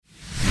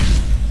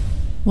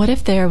What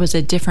if there was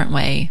a different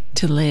way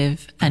to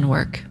live and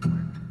work?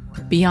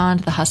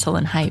 Beyond the hustle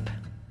and hype,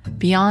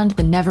 beyond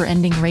the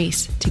never-ending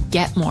race to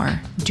get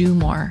more, do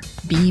more,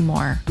 be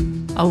more.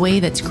 A way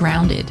that's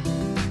grounded,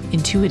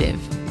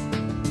 intuitive,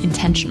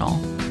 intentional,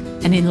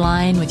 and in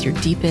line with your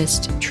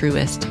deepest,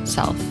 truest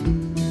self.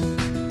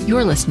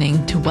 You're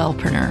listening to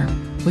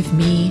Wellpreneur with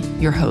me,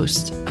 your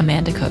host,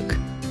 Amanda Cook.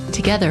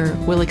 Together,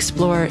 we'll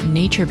explore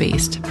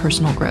nature-based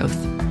personal growth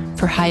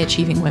for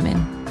high-achieving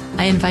women.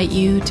 I invite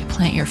you to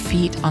plant your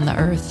feet on the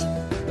earth,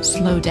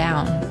 slow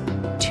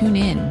down, tune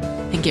in,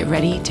 and get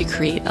ready to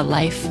create a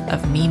life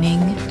of meaning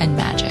and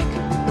magic.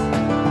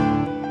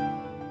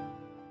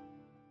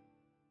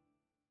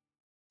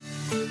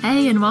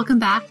 Hey, and welcome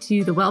back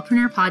to the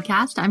Wellpreneur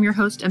podcast. I'm your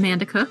host,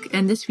 Amanda Cook,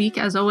 and this week,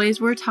 as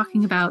always, we're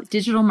talking about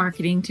digital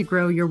marketing to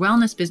grow your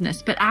wellness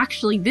business. But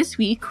actually, this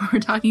week, we're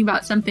talking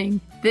about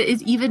something that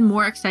is even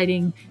more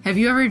exciting. Have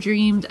you ever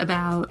dreamed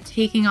about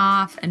taking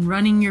off and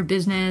running your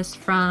business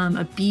from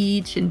a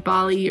beach in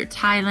Bali or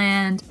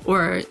Thailand,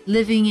 or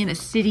living in a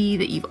city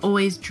that you've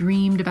always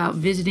dreamed about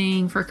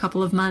visiting for a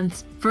couple of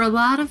months? For a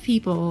lot of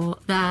people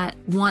that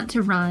want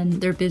to run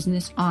their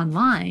business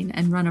online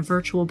and run a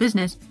virtual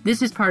business,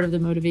 this is part of the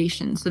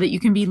motivation so that you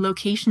can be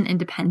location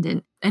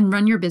independent and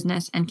run your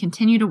business and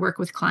continue to work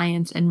with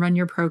clients and run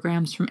your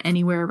programs from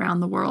anywhere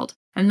around the world.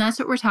 And that's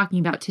what we're talking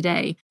about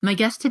today. My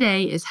guest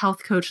today is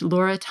health coach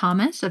Laura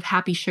Thomas of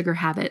Happy Sugar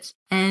Habits.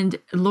 And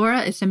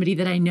Laura is somebody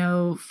that I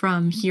know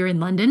from here in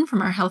London,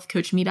 from our health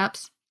coach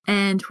meetups.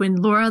 And when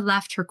Laura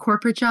left her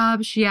corporate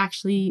job, she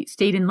actually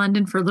stayed in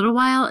London for a little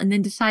while and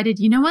then decided,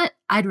 you know what,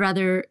 I'd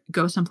rather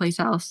go someplace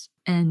else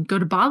and go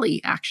to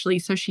Bali, actually.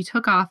 So she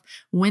took off,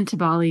 went to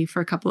Bali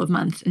for a couple of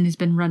months and has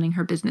been running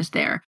her business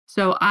there.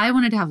 So I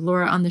wanted to have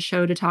Laura on the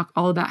show to talk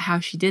all about how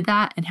she did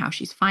that and how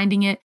she's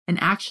finding it. And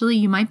actually,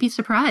 you might be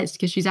surprised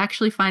because she's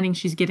actually finding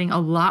she's getting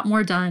a lot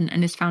more done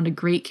and has found a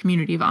great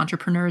community of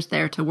entrepreneurs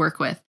there to work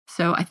with.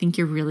 So I think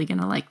you're really going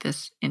to like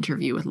this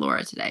interview with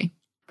Laura today.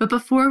 But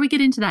before we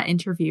get into that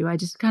interview, I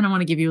just kind of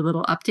want to give you a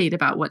little update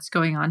about what's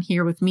going on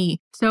here with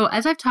me. So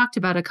as I've talked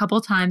about a couple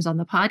times on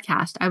the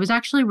podcast, I was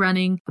actually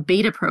running a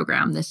beta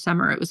program this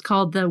summer. It was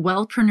called the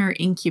Wellpreneur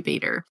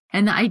Incubator.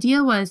 And the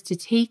idea was to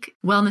take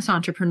wellness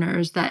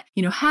entrepreneurs that,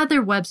 had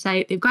their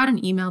website, they've got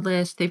an email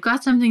list, they've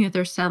got something that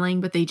they're selling,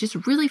 but they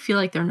just really feel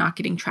like they're not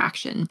getting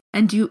traction,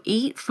 and do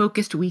 8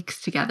 focused weeks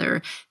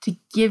together to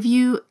give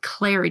you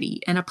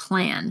clarity and a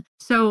plan.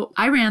 So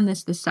I ran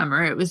this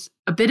summer. It was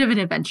a bit of an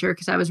adventure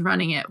because I was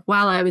running it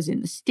while I was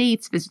in the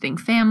States visiting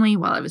family,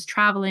 while I was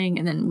traveling.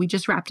 And then we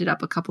just wrapped it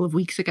up a couple of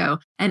weeks ago.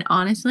 And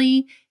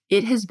honestly,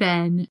 it has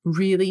been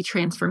really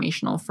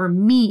transformational for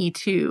me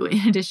too,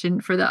 in addition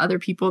for the other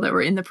people that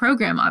were in the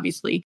program,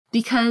 obviously,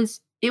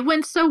 because it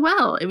went so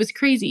well. It was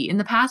crazy. In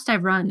the past,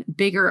 I've run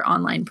bigger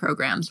online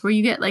programs where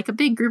you get like a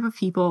big group of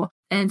people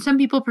and some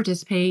people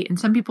participate and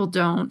some people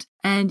don't.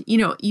 And,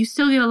 you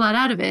still get a lot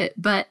out of it,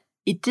 but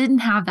it didn't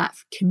have that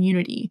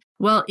community.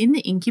 Well, in the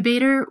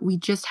incubator, we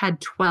just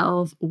had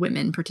 12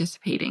 women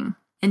participating.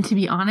 And to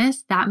be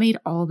honest, that made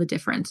all the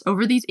difference.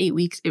 Over these 8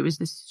 weeks, it was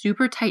this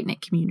super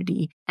tight-knit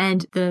community.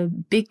 And the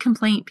big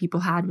complaint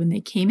people had when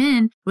they came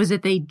in was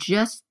that they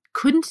just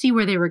couldn't see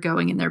where they were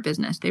going in their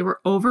business. They were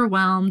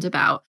overwhelmed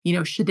about,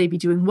 should they be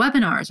doing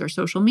webinars or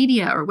social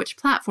media, or which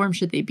platform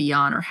should they be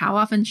on, or how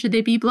often should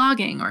they be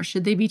blogging, or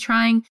should they be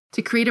trying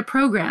to create a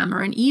program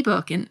or an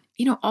ebook, and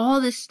all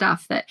this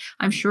stuff that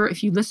I'm sure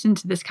if you listen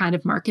to this kind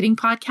of marketing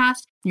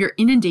podcast, you're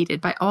inundated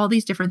by all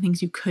these different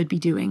things you could be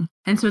doing.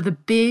 And so the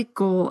big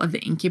goal of the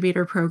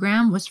incubator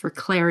program was for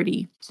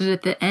clarity. So that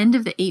at the end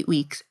of the 8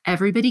 weeks,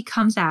 everybody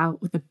comes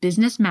out with a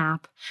business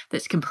map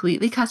that's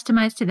completely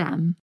customized to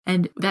them.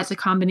 And that's a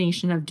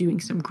combination of doing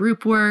some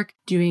group work,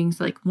 doing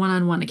like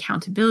one-on-one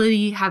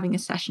accountability, having a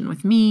session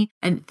with me.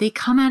 And they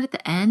come out at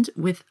the end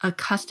with a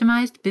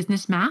customized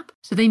business map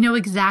so they know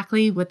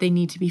exactly what they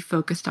need to be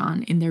focused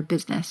on in their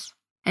business.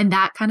 And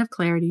that kind of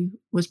clarity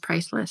was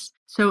priceless.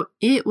 So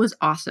it was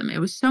awesome. It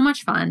was so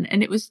much fun.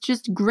 And it was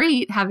just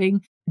great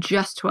having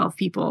just 12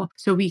 people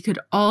so we could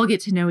all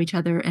get to know each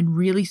other and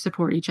really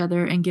support each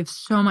other and give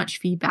so much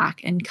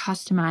feedback and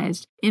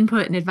customized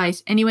input and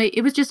advice. Anyway,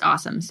 it was just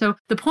awesome. So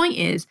the point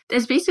is,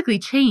 it's basically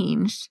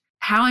changed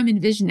how I'm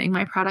envisioning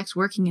my products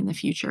working in the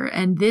future.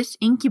 And this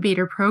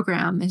incubator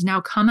program has now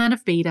come out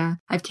of beta.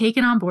 I've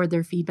taken on board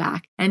their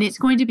feedback, and it's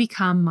going to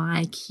become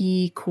my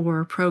key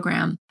core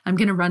program. I'm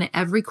going to run it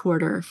every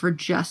quarter for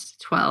just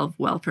 12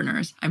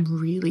 wellpreneurs. I'm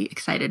really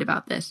excited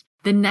about this.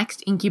 The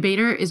next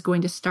incubator is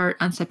going to start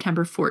on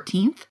September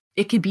 14th.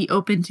 It could be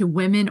open to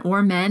women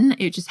or men.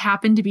 It just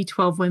happened to be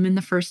 12 women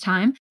the first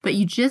time, but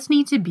you just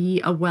need to be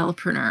a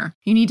wellpreneur.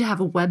 You need to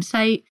have a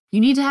website. You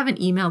need to have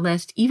an email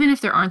list. Even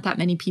if there aren't that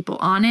many people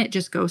on it,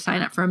 just go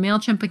sign up for a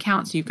MailChimp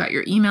account so you've got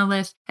your email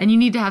list, and you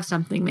need to have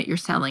something that you're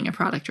selling, a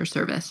product or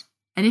service.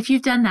 And if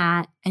you've done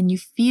that and you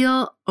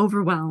feel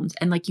overwhelmed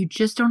and like you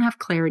just don't have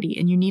clarity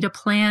and you need a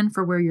plan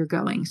for where you're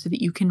going so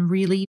that you can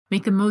really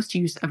make the most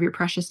use of your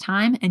precious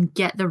time and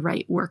get the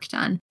right work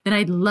done, then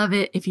I'd love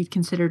it if you'd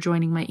consider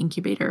joining my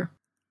incubator.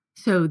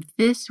 So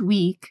this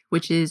week,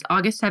 which is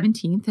August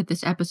 17th that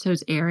this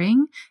episode's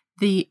airing,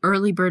 the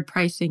early bird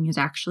pricing is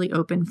actually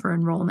open for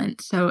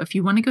enrollment. So if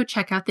you want to go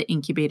check out the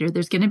incubator,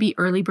 there's going to be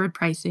early bird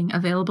pricing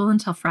available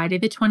until Friday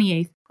the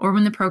 28th, or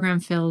when the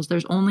program fills,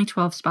 there's only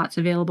 12 spots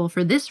available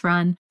for this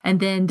run. And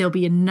then there'll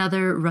be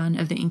another run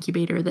of the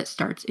incubator that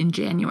starts in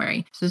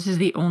January. So this is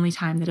the only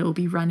time that it will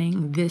be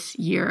running this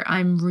year.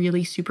 I'm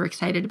really super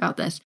excited about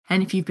this.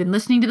 And if you've been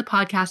listening to the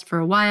podcast for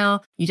a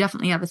while, you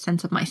definitely have a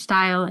sense of my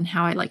style and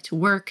how I like to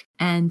work.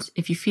 And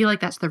if you feel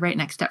like that's the right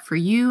next step for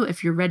you,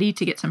 if you're ready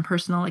to get some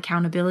personal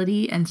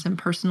accountability and some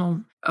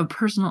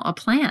a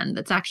plan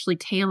that's actually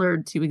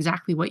tailored to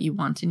exactly what you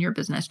want in your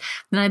business,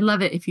 then I'd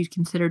love it if you'd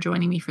consider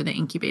joining me for the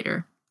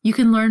incubator. You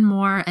can learn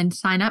more and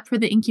sign up for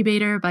the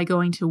incubator by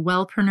going to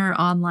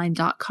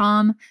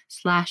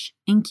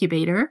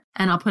wellpreneuronline.com/incubator,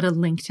 and I'll put a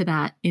link to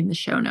that in the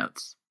show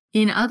notes.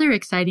 In other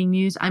exciting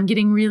news, I'm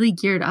getting really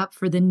geared up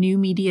for the New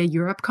Media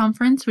Europe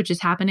conference, which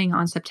is happening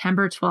on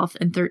September 12th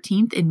and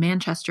 13th in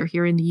Manchester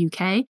here in the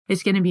UK.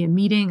 It's going to be a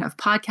meeting of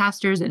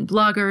podcasters and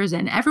bloggers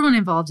and everyone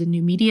involved in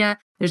new media.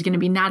 There's going to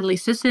be Natalie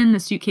Sisson, the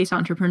suitcase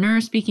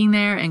entrepreneur, speaking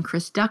there, and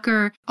Chris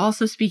Ducker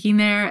also speaking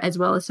there, as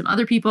well as some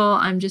other people.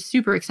 I'm just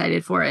super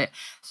excited for it.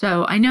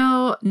 So I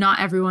know not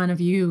every one of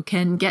you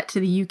can get to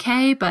the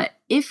UK, but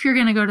if you're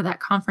going to go to that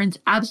conference,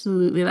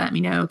 absolutely let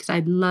me know, because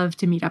I'd love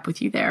to meet up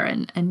with you there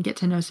and get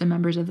to know some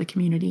members of the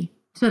community.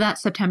 So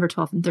that's September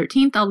 12th and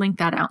 13th. I'll link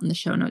that out in the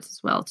show notes as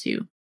well,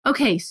 too.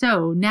 Okay,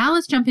 so now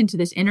let's jump into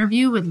this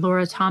interview with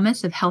Laura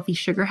Thomas of Healthy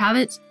Sugar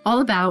Habits,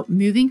 all about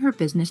moving her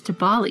business to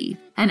Bali.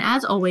 And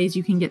as always,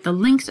 you can get the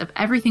links of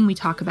everything we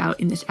talk about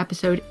in this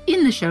episode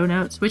in the show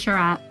notes, which are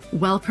at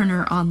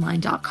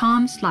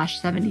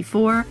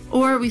wellpreneuronline.com/74.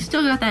 Or we've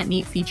still got that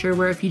neat feature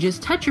where if you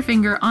just touch your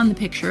finger on the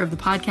picture of the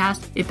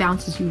podcast, it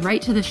bounces you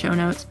right to the show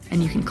notes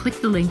and you can click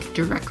the link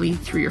directly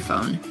through your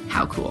phone.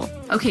 How cool.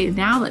 Okay,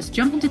 now let's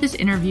jump into this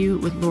interview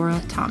with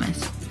Laura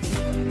Thomas.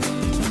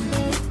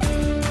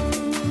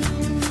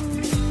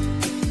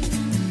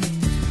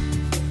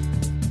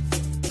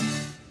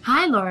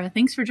 Hi, Laura.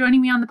 Thanks for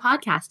joining me on the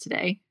podcast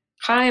today.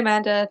 Hi,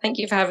 Amanda. Thank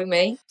you for having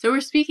me. So we're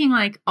speaking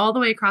like all the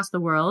way across the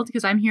world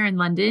because I'm here in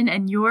London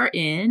and you're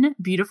in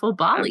beautiful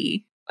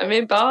Bali. I'm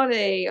in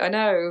Bali. I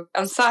know.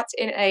 I'm sat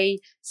in a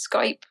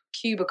Skype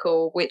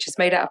cubicle, which is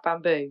made out of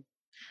bamboo.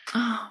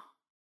 Oh,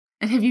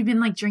 and have you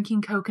been like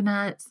drinking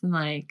coconuts and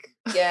like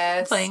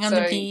playing on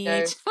the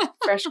beach?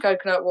 Fresh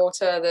coconut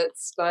water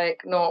that's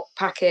like not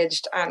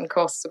packaged and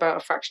costs about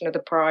a fraction of the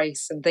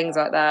price and things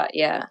like that.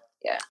 Yeah.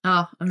 Yeah.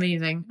 Oh,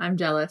 amazing. I'm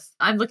jealous.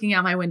 I'm looking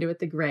out my window at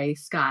the gray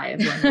sky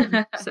of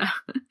London.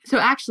 So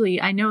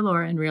actually, I know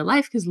Laura in real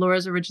life because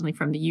Laura's originally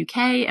from the UK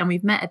and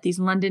we've met at these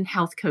London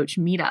health coach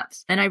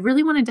meetups. And I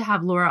really wanted to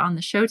have Laura on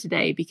the show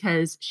today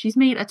because she's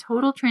made a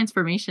total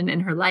transformation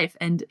in her life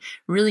and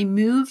really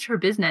moved her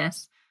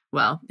business.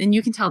 Well, and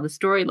you can tell the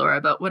story,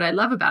 Laura, but what I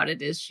love about it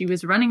is she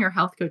was running her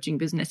health coaching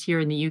business here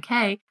in the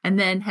UK and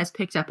then has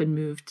picked up and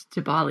moved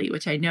to Bali,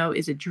 which I know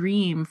is a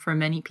dream for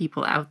many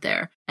people out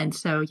there. And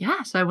so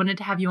I wanted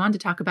to have you on to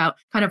talk about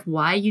kind of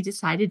why you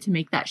decided to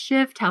make that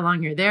shift, how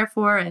long you're there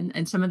for,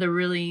 and some of the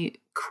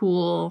really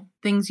cool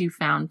things you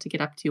found to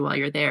get up to while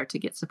you're there to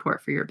get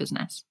support for your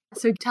business.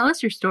 So tell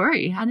us your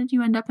story. How did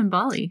you end up in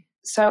Bali?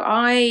 So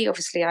I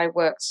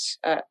worked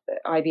at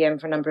IBM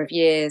for a number of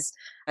years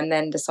and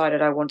then decided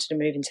I wanted to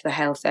move into the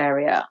health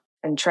area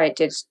and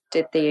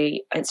did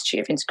the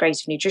Institute of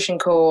Integrative Nutrition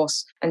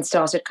course and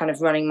started kind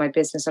of running my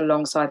business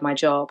alongside my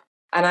job.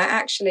 And I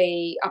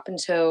actually, up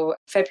until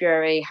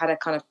February, had a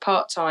kind of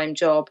part-time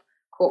job,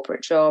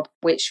 corporate job,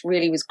 which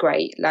really was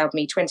great. It allowed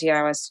me 20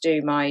 hours to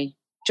do my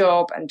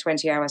job and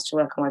 20 hours to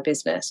work on my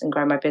business and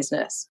grow my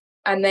business.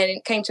 And then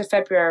it came to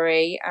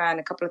February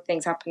and a couple of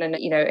things happened and,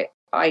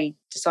 I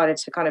decided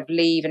to kind of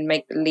leave and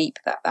make the leap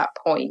at that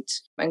point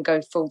and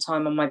go full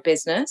time on my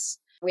business,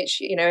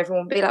 which,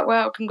 everyone would be like,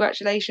 well,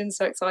 congratulations,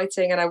 so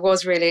exciting. And I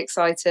was really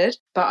excited,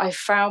 but I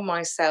found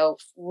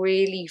myself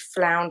really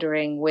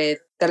floundering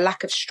with the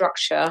lack of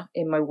structure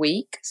in my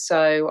week.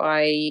 So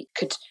I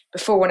could,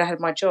 before when I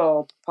had my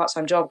job,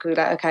 part-time job, could be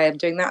like, okay, I'm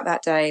doing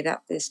that day,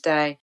 this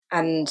day.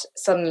 And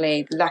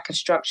suddenly the lack of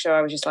structure,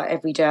 I was just like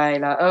every day,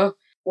 like, oh,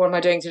 what am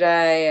I doing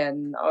today?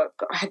 And I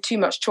had too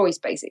much choice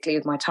basically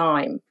with my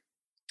time.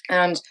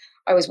 And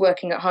I was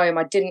working at home.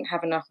 I didn't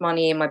have enough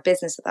money in my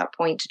business at that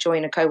point to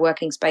join a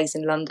co-working space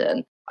in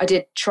London. I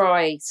did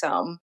try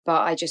some, but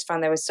I just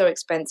found they were so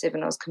expensive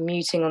and I was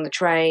commuting on the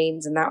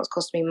trains and that was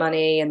costing me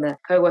money and the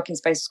co-working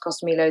space was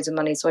costing me loads of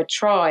money. So I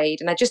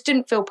tried and I just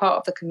didn't feel part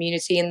of the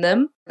community in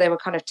them. They were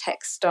kind of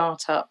tech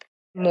startup,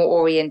 more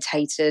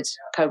orientated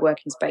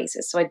co-working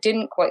spaces. So I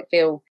didn't quite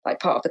feel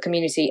like part of the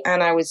community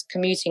and I was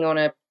commuting on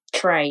a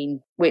train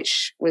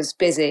which was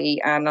busy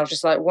and I was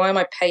just like, why am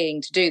I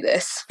paying to do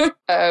this?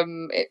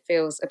 It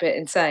feels a bit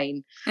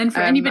insane. And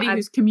for anybody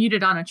who's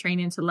commuted on a train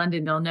into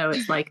London, they'll know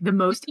it's like the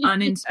most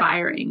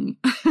uninspiring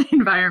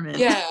environment.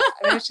 Yeah,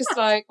 and it's just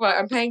like, right,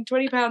 I'm paying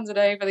 £20 a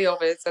day for the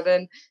office and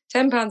then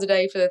 £10 a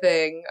day for the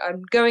thing.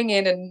 I'm going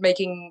in and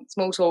making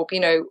small talk,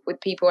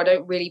 with people. I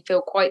don't really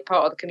feel quite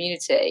part of the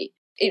community.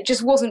 it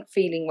just wasn't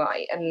feeling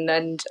right.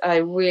 And I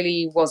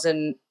really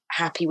wasn't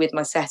happy with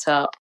my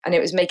setup. And it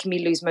was making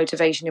me lose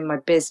motivation in my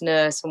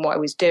business and what I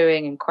was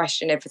doing and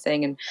question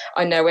everything. And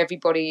I know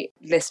everybody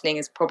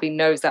listening probably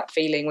knows that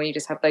feeling when you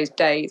just have those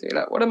days where you're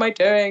like, what am I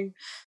doing?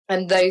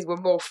 And those were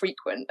more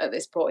frequent at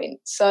this point.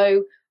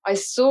 So I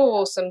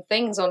saw some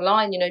things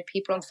online,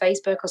 people on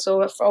Facebook. I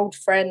saw an old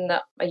friend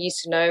that I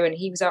used to know, and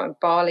he was out in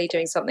Bali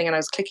doing something, and I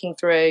was clicking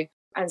through,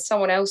 and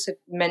someone else had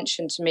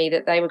mentioned to me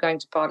that they were going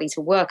to Bali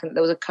to work, and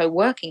there was a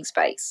co-working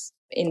space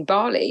in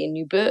Bali, in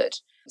Ubud.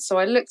 So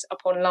I looked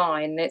up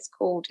online, and it's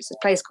a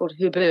place called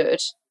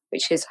Ubud,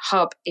 which is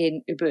hub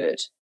in Ubud.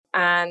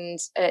 And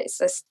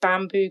it's a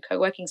bamboo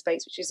co-working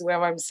space, which is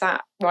where I'm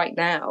sat right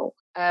now.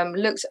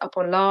 Looked up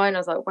online. I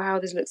was like, wow,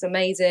 this looks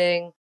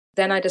amazing.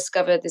 Then I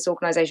discovered this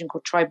organisation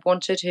called Tribe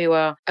Wanted, who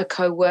are a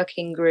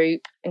co-working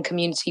group and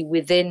community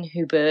within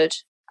Ubud.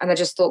 And I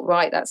just thought,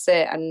 right, that's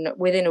it. And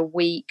within a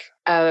week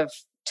of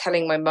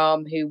telling my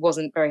mum, who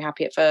wasn't very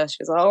happy at first,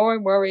 she was like, oh,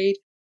 I'm worried.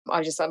 I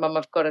was just like, Mum,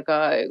 I've got to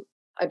go.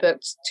 I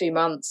booked 2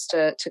 months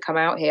to come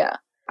out here.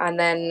 And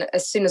then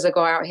as soon as I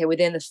got out here,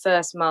 within the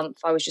first month,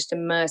 I was just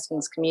immersed in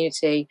this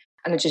community.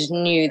 And I just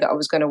knew that I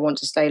was going to want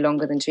to stay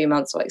longer than 2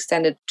 months. So I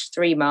extended to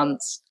 3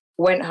 months,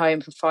 went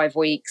home for 5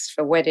 weeks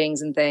for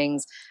weddings and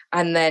things,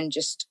 and then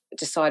just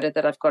decided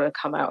that I've got to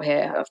come out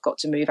here. I've got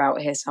to move out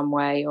here some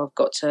way, or I've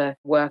got to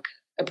work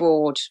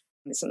abroad.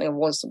 It's something I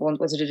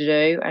wanted to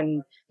do.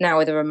 And now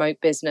with a remote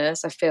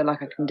business, I feel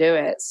like I can do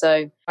it.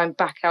 So I'm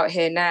back out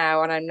here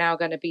now, and I'm now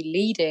going to be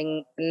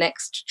leading the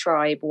next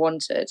Tribe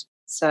Wanted.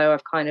 So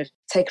I've kind of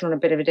taken on a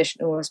bit of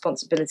additional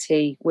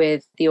responsibility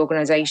with the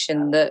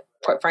organisation that,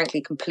 quite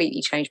frankly,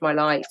 completely changed my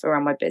life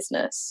around my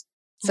business.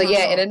 So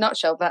yeah, in a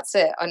nutshell, that's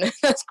it. I know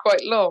that's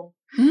quite long.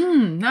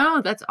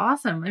 No, that's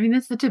awesome. I mean,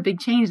 that's such a big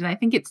change. And I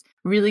think it's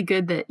really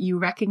good that you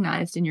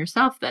recognized in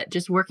yourself that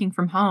just working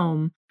from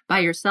home by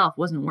yourself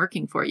wasn't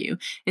working for you.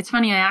 It's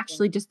funny, I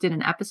actually just did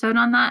an episode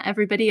on that.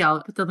 Everybody,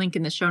 I'll put the link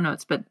in the show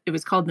notes, but it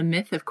was called The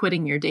Myth of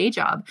Quitting Your Day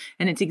Job.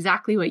 And it's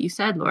exactly what you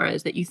said, Laura,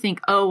 is that you think,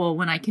 oh, well,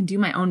 when I can do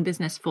my own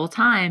business full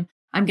time,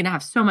 I'm going to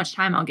have so much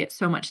time, I'll get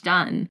so much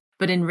done.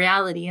 But in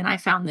reality, and I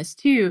found this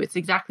too, it's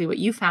exactly what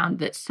you found,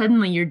 that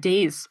suddenly your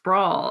days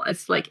sprawl.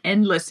 It's like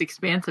endless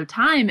expanse of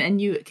time, and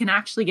you can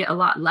actually get a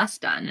lot less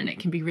done, and it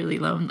can be really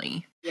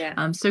lonely.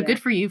 So good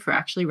for you for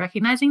actually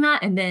recognizing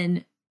that, and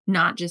then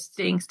not just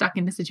staying stuck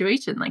in the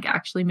situation, like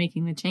actually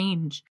making the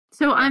change.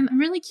 So I'm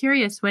really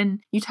curious,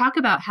 when you talk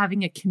about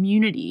having a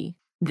community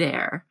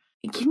there,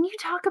 can you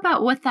talk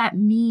about what that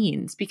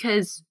means?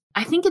 Because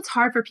I think it's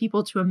hard for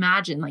people to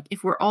imagine, like,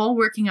 if we're all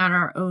working on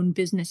our own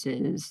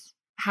businesses,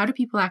 how do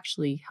people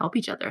actually help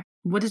each other?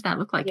 What does that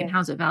look like, and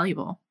how's it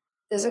valuable?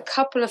 There's a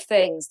couple of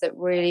things that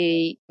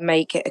really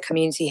make it a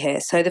community here.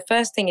 So the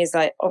first thing is,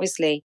 like,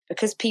 obviously,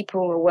 because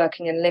people are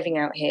working and living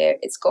out here,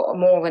 it's got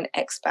more of an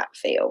expat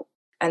feel.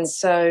 And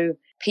so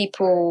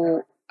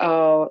people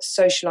are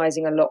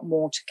socializing a lot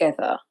more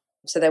together.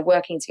 So they're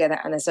working together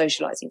and they're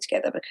socializing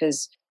together,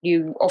 because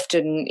you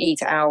often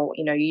eat out.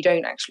 You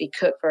don't actually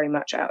cook very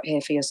much out here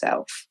for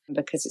yourself,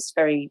 because it's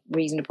very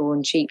reasonable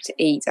and cheap to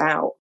eat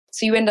out.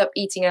 So you end up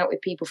eating out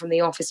with people from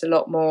the office a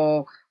lot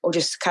more, or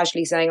just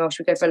casually saying, oh,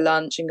 should we go for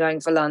lunch, and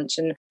going for lunch.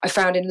 And I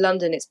found in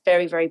London, it's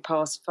very, very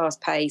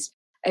fast-paced.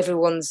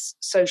 Everyone's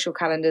social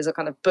calendars are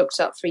kind of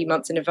booked up 3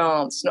 months in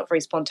advance. It's not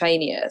very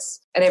spontaneous.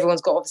 And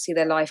everyone's got obviously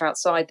their life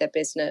outside their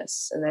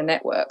business and their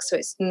network. So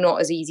it's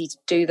not as easy to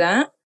do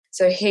that.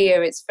 So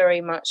here it's very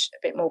much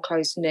a bit more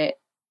close-knit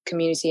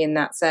community in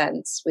that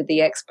sense, with the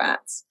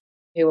expats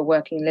who are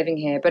working and living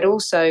here. But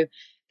also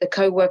the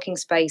co-working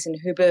space in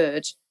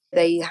Ubud,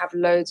 they have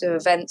loads of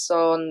events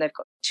on. They've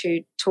got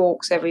 2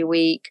 talks every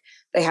week.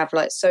 They have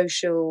like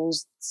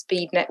socials.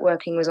 Speed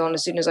networking was on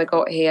as soon as I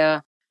got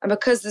here. And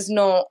because there's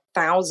not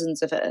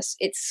thousands of us,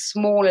 it's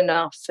small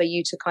enough for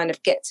you to kind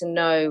of get to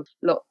know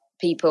a lot of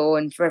people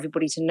and for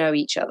everybody to know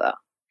each other.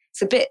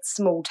 It's a bit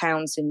small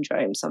town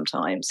syndrome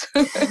sometimes.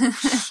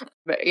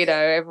 But,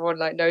 everyone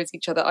like knows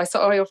each other. I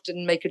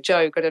often make a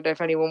joke. I don't know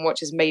if anyone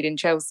watches Made in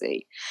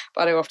Chelsea,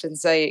 but I often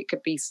say it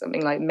could be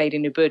something like Made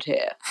in Ubud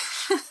here.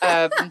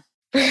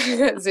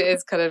 Because it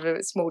is kind of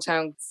a small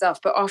town stuff.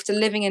 But after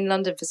living in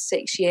London for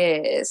 6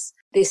 years,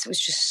 this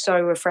was just so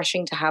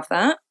refreshing to have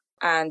that.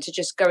 And to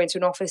just go into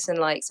an office and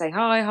like say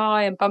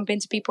hi and bump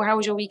into people. How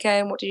was your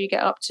weekend? What did you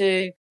get up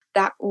to?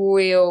 That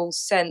real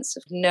sense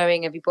of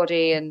knowing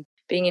everybody and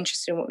being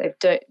interested in what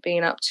they've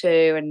been up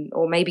to, and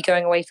or maybe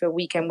going away for a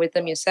weekend with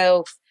them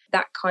yourself.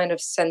 That kind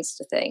of sense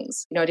to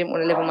things. I didn't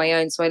want to live on my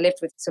own, so I lived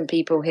with some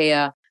people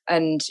here,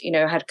 and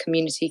had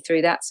community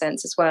through that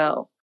sense as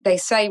well. They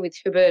say with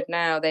Ubud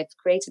now, they've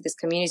created this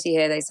community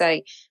here. They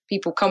say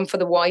people come for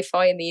the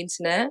Wi-Fi and the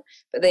internet,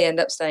 but they end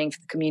up staying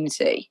for the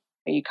community.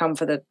 You come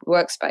for the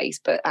workspace,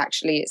 but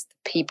actually it's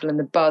the people and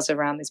the buzz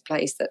around this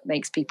place that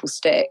makes people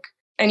stick.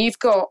 And you've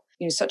got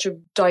such a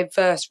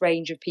diverse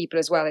range of people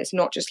as well. It's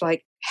not just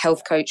like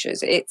health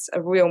coaches. It's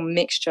a real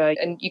mixture.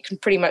 And you can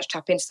pretty much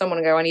tap into someone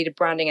and go, I need a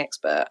branding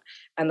expert,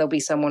 and there'll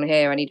be someone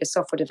here. I need a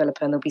software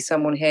developer, and there'll be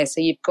someone here.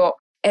 So you've got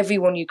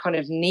everyone you kind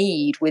of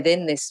need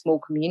within this small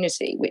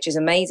community, which is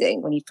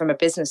amazing when you from a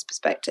business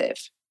perspective.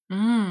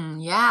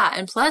 Yeah.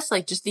 And plus,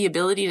 like, just the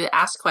ability to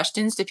ask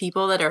questions to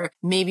people that are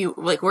maybe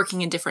like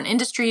working in different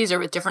industries or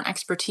with different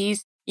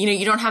expertise. You know,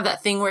 you don't have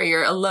that thing where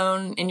you're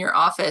alone in your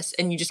office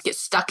and you just get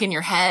stuck in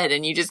your head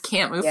and you just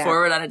can't move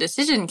forward on a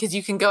decision, because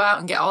you can go out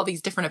and get all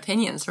these different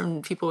opinions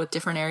from people with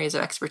different areas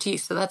of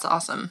expertise. So that's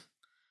awesome.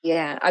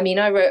 Yeah. I mean,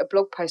 I wrote a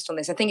blog post on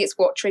this. I think it's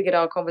what triggered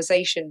our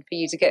conversation for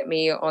you to get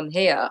me on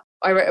here.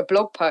 I wrote a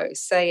blog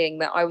post saying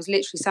that I was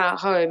literally sat at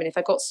home, and if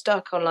I got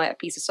stuck on like a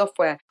piece of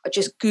software, I'd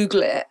just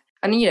Google it.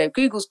 And, you know,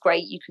 Google's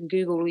great. You can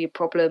Google all your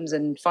problems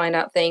and find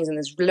out things, and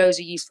there's loads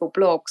of useful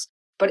blogs,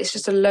 but it's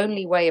just a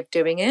lonely way of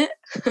doing it.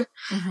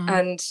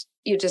 And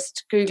you're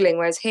just Googling.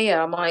 Whereas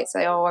here I might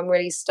say, oh, I'm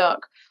really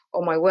stuck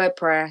on my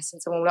WordPress, and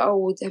someone will be like,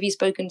 oh, have you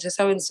spoken to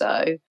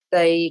so-and-so?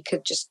 They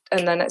could just,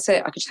 and then that's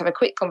it. I could just have a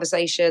quick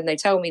conversation. They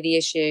tell me the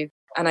issue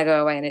and I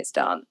go away and it's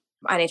done.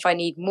 And if I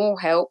need more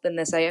help, then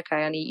they say,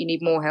 okay, you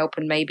need more help,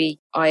 and maybe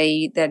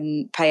I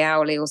then pay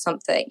hourly or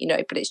something, you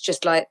know, but it's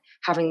just like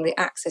having the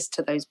access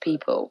to those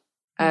people.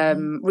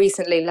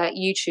 Recently, like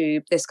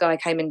YouTube, this guy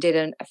came and did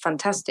a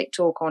fantastic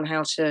talk on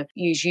how to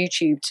use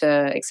YouTube to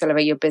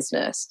accelerate your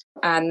business.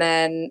 And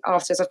then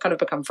afterwards, I've kind of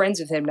become friends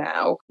with him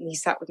now. He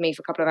sat with me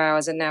for a couple of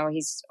hours, and now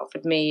he's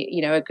offered me,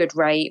 you know, a good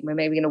rate, and we're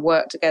maybe going to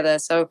work together.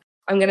 So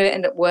I'm going to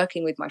end up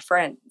working with my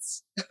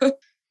friends,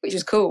 which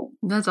is cool.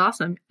 That's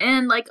awesome.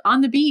 And like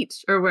on the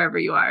beach or wherever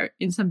you are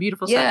in some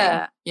beautiful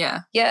setting.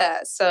 Yeah.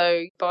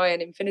 So buy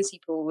an infinity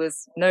pool.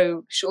 There's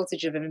no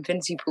shortage of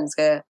infinity pools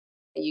here.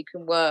 You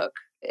can work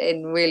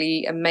in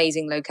really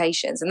amazing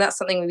locations. And that's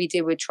something we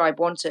did with Tribe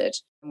Wanted,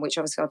 which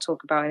obviously I'll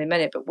talk about in a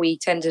minute, but we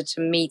tended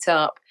to meet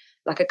up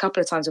like a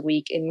couple of times a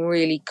week in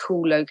really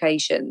cool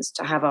locations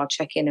to have our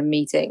check-in and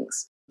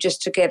meetings,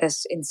 just to get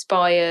us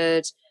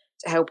inspired,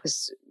 to help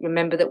us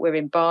remember that we're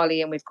in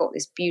Bali and we've got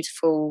this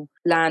beautiful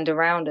land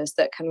around us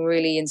that can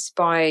really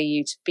inspire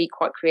you to be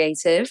quite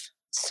creative.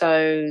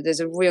 So there's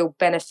a real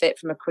benefit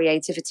from a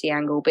creativity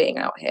angle being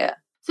out here.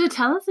 So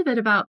tell us a bit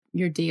about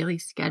your daily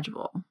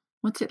schedule.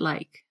 What's it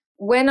like?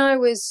 When I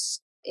was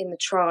in the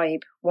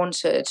Tribe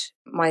Wanted,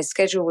 my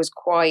schedule was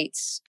quite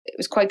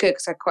good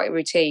because I had quite a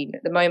routine.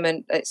 At the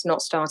moment, it's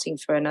not starting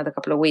for another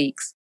couple of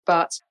weeks,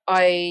 but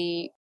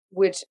I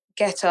would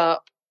get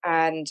up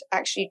and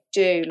actually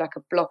do like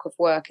a block of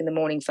work in the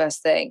morning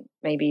first thing,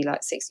 maybe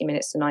like 60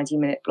 minutes to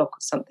 90-minute block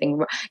of something,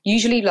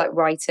 usually like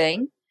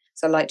writing.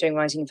 So I like doing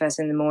writing first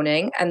in the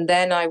morning. And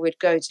then I would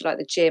go to like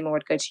the gym, or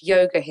I'd go to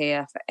yoga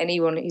here. For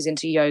anyone who's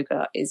into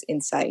yoga, is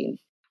insane.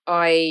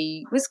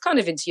 I was kind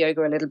of into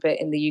yoga a little bit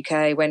in the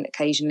UK, went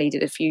occasionally,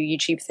 did a few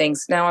YouTube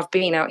things. Now I've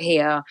been out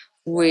here,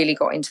 really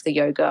got into the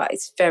yoga.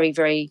 It's very,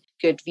 very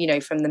good, you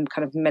know, from the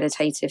kind of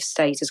meditative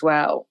state as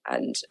well,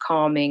 and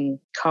calming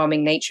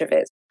nature of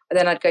it. And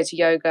then I'd go to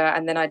yoga,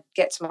 and then I'd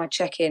get to my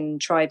check-in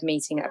Tribe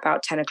meeting at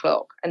about 10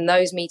 o'clock. And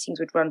those meetings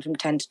would run from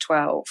 10 to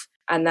 12.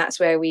 And that's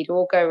where we'd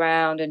all go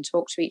around and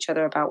talk to each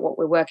other about what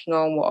we're working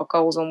on, what our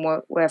goals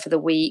were for the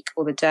week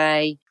or the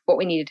day, what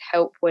we needed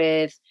help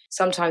with.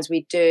 Sometimes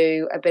we'd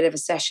do a bit of a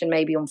session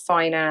maybe on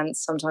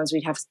finance. Sometimes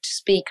we'd have a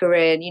speaker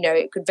in, you know,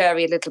 it could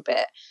vary a little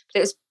bit. But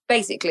it was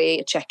basically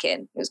a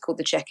check-in. It was called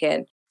the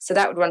check-in. So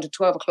that would run to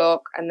 12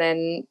 o'clock, and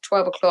then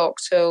 12 o'clock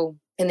till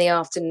in the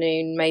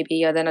afternoon,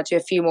 maybe. Then I'd do a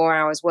few more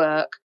hours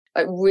work,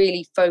 like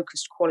really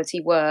focused quality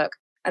work.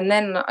 And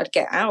then I'd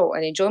get out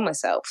and enjoy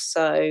myself.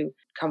 So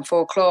come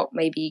 4 o'clock,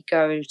 maybe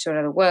go to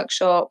another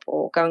workshop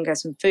or go and get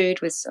some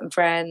food with some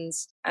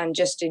friends and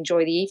just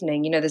enjoy the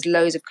evening. You know, there's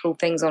loads of cool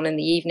things on in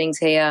the evenings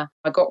here.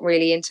 I got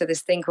really into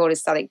this thing called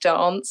Ecstatic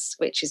Dance,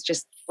 which is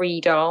just free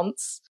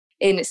dance.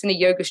 It's in a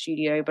yoga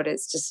studio, but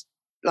it's just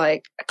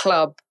like a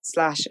club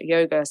 /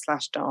 yoga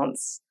 /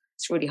 dance.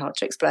 It's really hard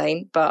to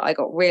explain, but I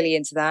got really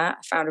into that.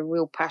 I found a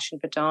real passion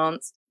for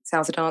dance,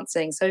 salsa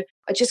dancing. So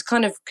I just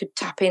kind of could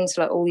tap into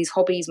like all these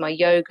hobbies, my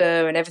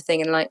yoga and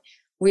everything, and like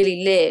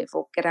really live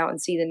or get out and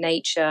see the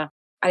nature.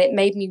 And it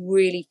made me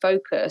really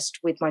focused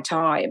with my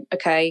time.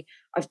 Okay,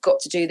 I've got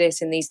to do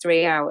this in these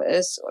 3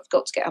 hours. I've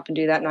got to get up and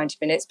do that 90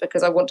 minutes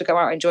because I want to go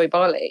out and enjoy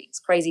Bali. It's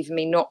crazy for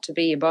me not to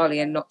be in Bali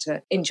and not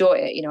to enjoy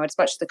it. You know, as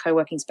much as the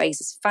co-working space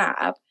is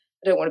fab,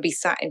 I don't want to be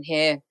sat in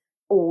here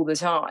all the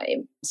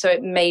time. So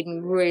it made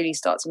me really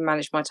start to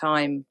manage my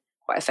time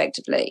quite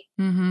effectively.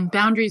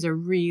 Boundaries are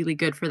really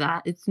good for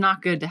that. It's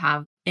not good to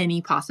have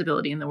any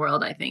possibility in the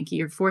world, I think.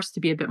 You're forced to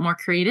be a bit more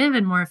creative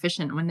and more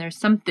efficient when there's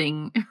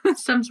something,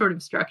 some sort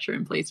of structure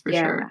in place for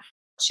sure.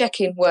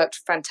 Check-in worked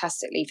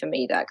fantastically for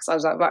me there because I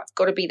was like, right, I've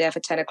got to be there for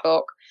 10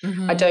 o'clock.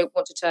 I don't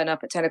want to turn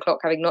up at 10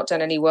 o'clock having not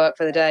done any work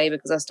for the day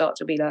because I start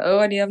to be like, oh,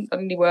 I haven't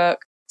done any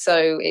work.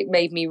 So it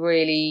made me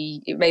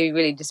really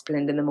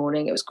disciplined in the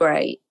morning. It was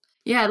great.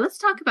 Yeah, let's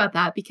talk about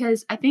that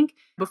because I think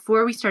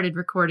before we started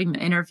recording the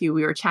interview,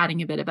 we were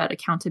chatting a bit about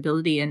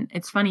accountability. And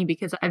it's funny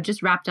because I've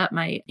just wrapped up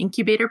my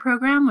incubator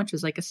program, which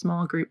was like a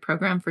small group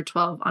program for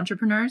 12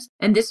 entrepreneurs.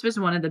 And this was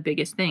one of the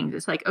biggest things.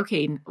 It's like,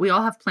 okay, we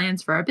all have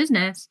plans for our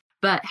business,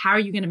 but how are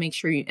you going to make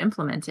sure you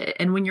implement it?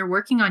 And when you're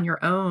working on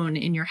your own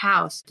in your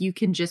house, you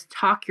can just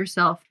talk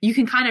yourself, you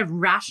can kind of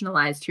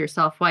rationalize to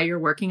yourself why you're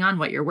working on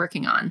what you're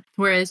working on.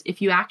 Whereas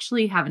if you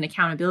actually have an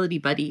accountability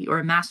buddy or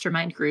a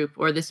mastermind group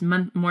or this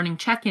morning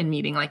check-in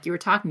meeting, like you were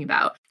talking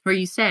about, where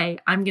you say,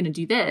 I'm going to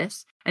do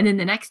this. And then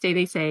the next day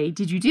they say,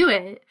 did you do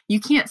it? You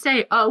can't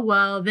say, oh,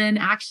 well, then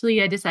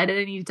actually I decided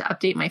I needed to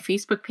update my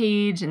Facebook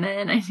page and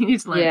then I needed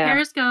to learn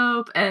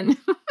Periscope. And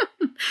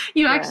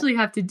you actually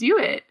have to do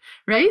it,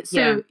 right?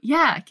 So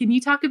can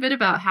you talk a bit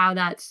about how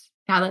that's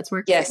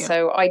worked? Yeah,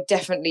 so I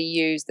definitely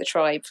use the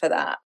tribe for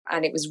that.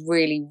 And it was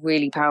really,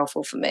 really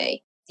powerful for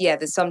me. Yeah,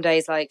 there's some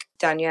days like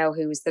Danielle,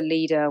 who was the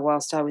leader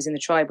whilst I was in the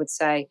tribe, would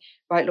say,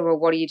 right, Laura,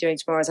 what are you doing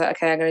tomorrow? I was like,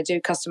 okay, I'm going to do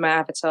customer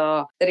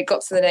avatar. Then it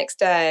got to the next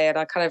day and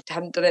I kind of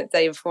hadn't done it the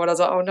day before. And I was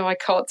like, oh no, I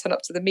can't turn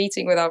up to the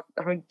meeting without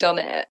having done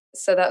it.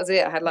 So that was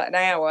it. I had like an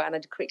hour and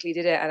I quickly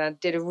did it and I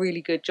did a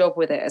really good job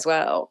with it as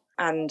well.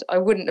 And I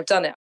wouldn't have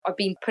done it. I've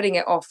been putting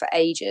it off for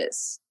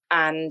ages.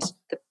 And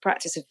the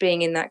practice of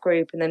being in that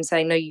group and them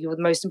saying, no, the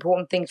most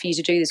important thing for you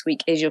to do this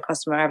week is your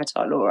customer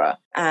avatar, Laura.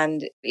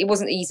 And it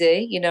wasn't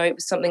easy. It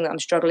was something that I'm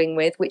struggling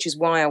with, which is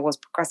why I was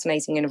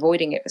procrastinating and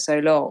avoiding it for so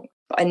long.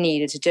 But I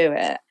needed to do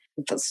it.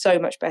 It felt so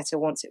much better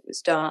once it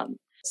was done.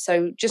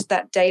 So just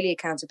that daily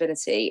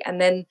accountability. And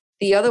then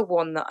the other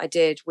one that I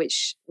did,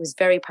 which was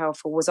very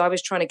powerful, was I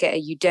was trying to get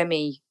a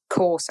Udemy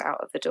course out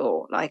of the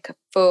door, like a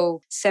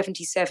full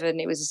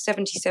 77. It was a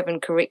 77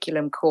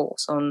 curriculum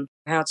course on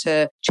how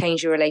to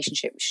change your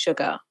relationship with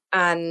sugar.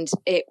 And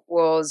it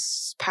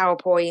was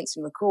PowerPoints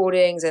and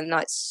recordings and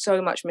like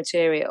so much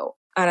material.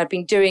 And I'd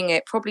been doing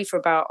it probably for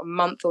about a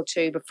month or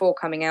two before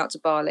coming out to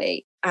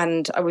Bali.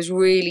 And I was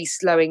really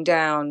slowing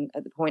down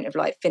at the point of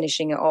like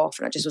finishing it off.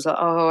 And I just was like,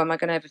 oh, am I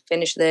going to ever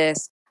finish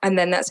this? And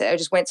then that's it. I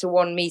just went to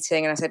one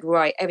meeting and I said,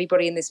 right,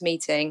 everybody in this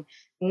meeting,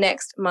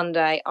 next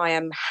Monday, I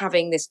am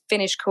having this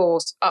finished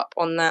course up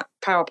on that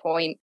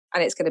PowerPoint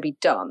and it's going to be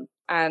done.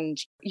 And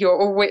you're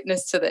all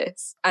witness to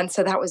this. And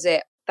so that was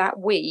it. That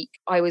week,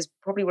 I was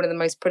probably one of the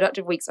most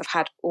productive weeks I've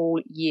had all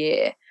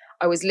year.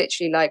 I was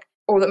literally like,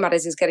 all that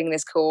matters is getting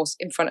this course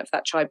in front of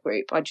that tribe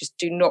group. I just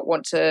do not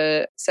want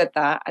to set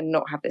that and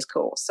not have this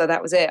course. So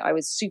that was it. I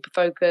was super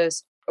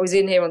focused. I was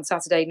in here on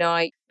Saturday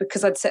night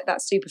because I'd set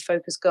that super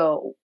focused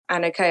goal.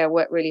 And okay, I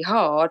worked really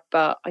hard,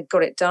 but I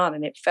got it done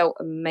and it felt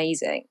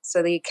amazing.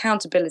 So the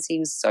accountability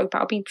was so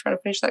powerful. I've been trying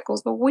to finish that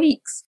course for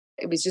weeks.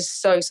 It was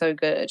just so, so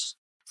good.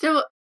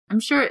 So I'm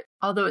sure,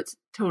 although it's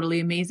totally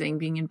amazing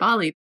being in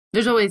Bali,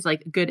 there's always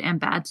like a good and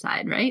bad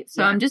side, right?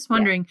 So I'm just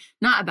wondering,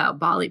 not about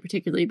Bali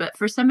particularly, but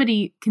for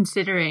somebody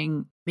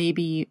considering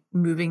maybe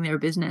moving their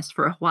business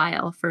for a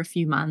while, for a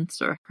few months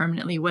or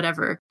permanently,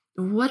 whatever,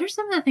 what are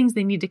some of the things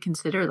they need to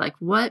consider? Like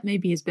what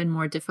maybe has been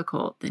more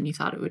difficult than you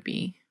thought it would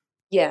be?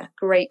 Yeah,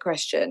 great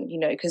question,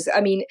 because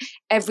I mean,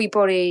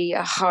 everybody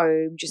at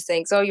home just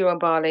thinks, oh, you're on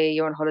Bali,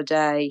 you're on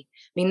holiday.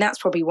 I mean, that's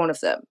probably one of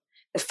them.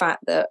 The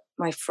fact that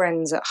my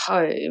friends at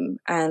home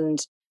and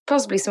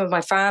possibly some of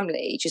my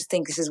family just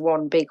think this is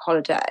one big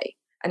holiday.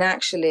 And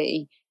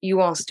actually,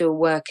 you are still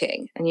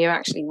working and you're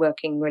actually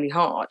working really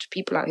hard.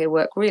 People out here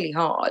work really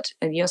hard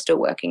and you're still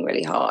working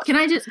really hard. Can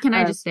I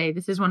just say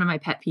this is one of my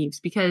pet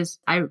peeves because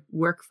I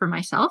work for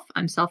myself.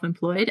 I'm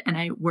self-employed and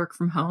I work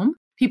from home.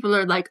 People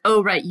are like,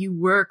 oh, right, you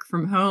work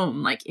from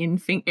home, like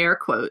in air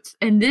quotes.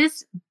 And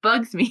this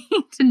bugs me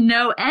to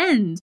no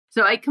end.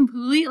 So I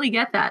completely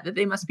get that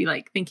they must be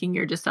like thinking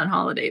you're just on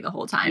holiday the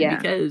whole time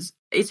because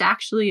it's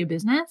actually a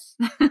business.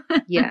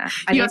 Yeah.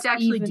 You have to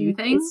actually do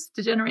things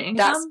to generate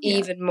income. That's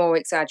even more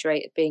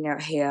exaggerated being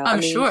out here.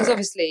 I'm sure. Because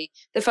obviously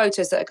the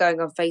photos that are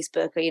going on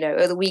Facebook are,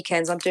 at the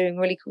weekends I'm doing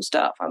really cool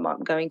stuff. I'm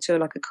going to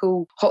like a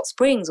cool hot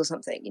springs or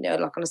something,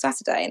 like on a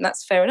Saturday. And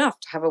that's fair enough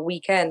to have a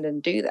weekend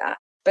and do that.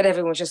 But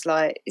everyone's just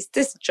like, is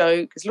this a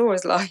joke? Is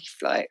Laura's life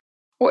like,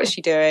 what is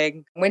she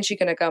doing? When's she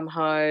going to come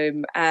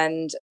home?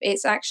 And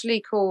it's actually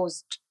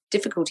caused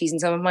difficulties in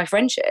some of my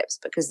friendships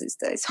because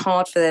it's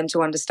hard for them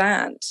to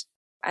understand.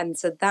 And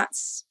so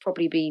that's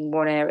probably been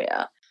one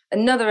area.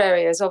 Another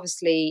area is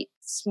obviously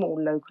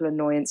small local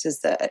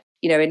annoyances that,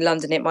 in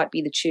London, it might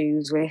be the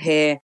tubes. We're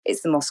here,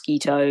 it's the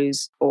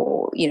mosquitoes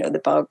or,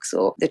 the bugs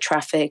or the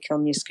traffic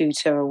on your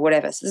scooter or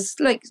whatever. So there's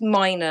like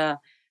minor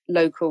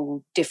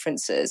local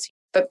differences.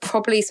 But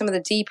probably some of the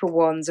deeper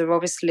ones are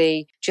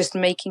obviously just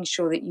making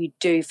sure that you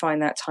do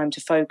find that time to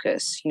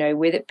focus,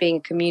 with it being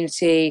a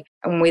community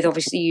and with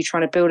obviously you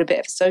trying to build a bit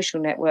of a social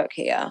network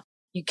here.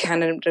 You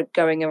can end up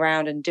going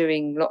around and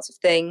doing lots of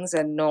things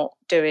and not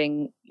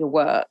doing your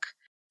work.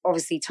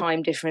 Obviously,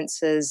 time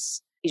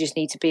differences you just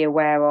need to be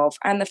aware of.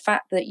 And the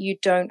fact that you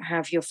don't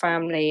have your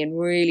family and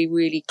really,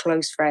 really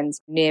close friends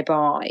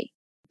nearby.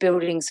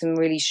 Building some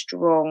really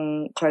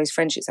strong, close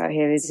friendships out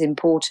here is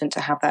important to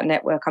have that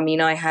network. I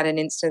mean, I had an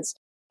instance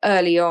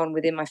early on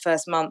within my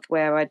first month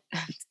where I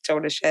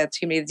don't want to share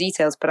too many of the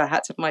details, but I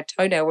had to have my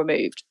toenail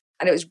removed.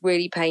 And it was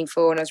really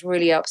painful and I was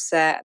really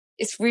upset.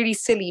 It's really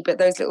silly, but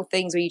those little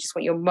things where you just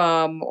want your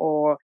mum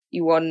or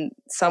you want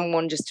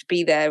someone just to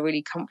be there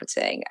really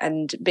comforting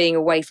and being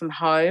away from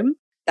home,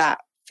 that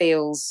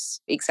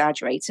feels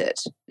exaggerated.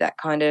 That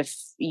kind of,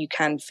 you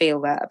can feel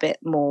that a bit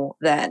more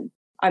then.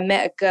 I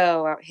met a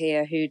girl out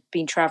here who'd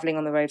been traveling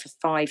on the road for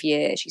 5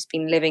 years. She's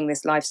been living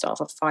this lifestyle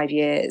for 5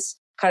 years,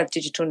 kind of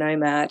digital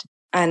nomad.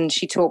 And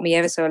she taught me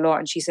ever so a lot.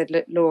 And she said,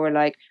 look, Laura,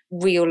 like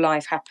real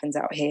life happens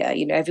out here.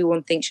 You know,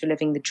 everyone thinks you're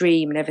living the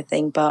dream and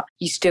everything, but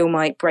you still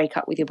might break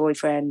up with your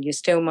boyfriend. You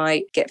still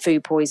might get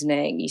food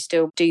poisoning. You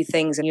still do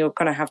things and you're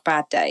going to have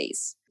bad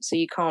days. So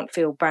you can't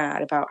feel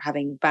bad about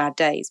having bad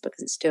days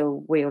because it's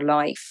still real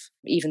life,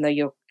 even though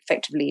you're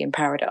effectively in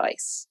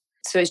paradise.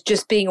 So it's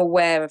just being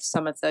aware of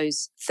some of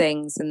those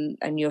things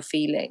and your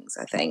feelings,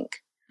 I think.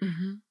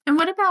 Mm-hmm. And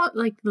what about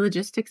like the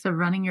logistics of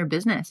running your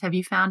business? Have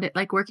you found it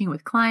like working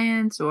with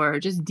clients or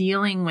just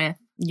dealing with,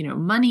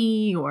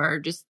 money or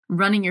just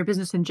running your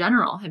business in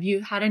general? Have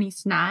you had any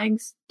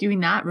snags doing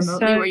that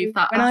remotely where you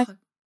thought, I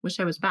wish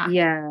I was back?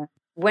 Yeah.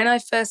 When I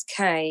first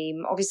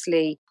came,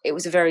 obviously it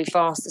was a very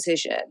fast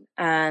decision.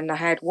 And I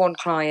had one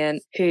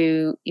client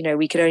who,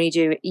 we could only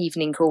do an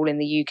evening call in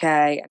the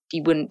UK.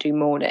 He wouldn't do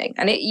morning.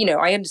 And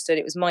I understood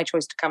it was my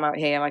choice to come out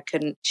here. I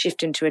couldn't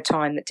shift into a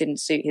time that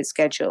didn't suit his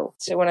schedule.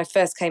 So when I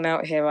first came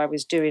out here, I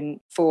was doing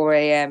 4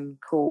 a.m.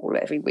 call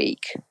every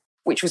week,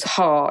 which was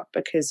hard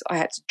because I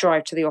had to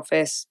drive to the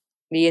office.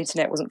 The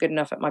internet wasn't good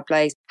enough at my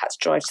place. Had to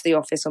drive to the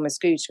office on my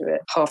scooter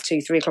at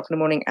 2:30, 3 o'clock in the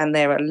morning, and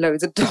there are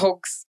loads of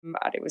dogs, and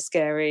it was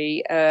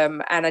scary.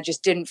 And I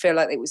just didn't feel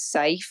like it was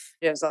safe.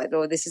 I was like,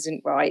 "Oh, this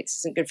isn't right. This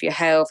isn't good for your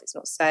health. It's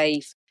not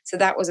safe." So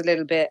that was a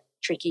little bit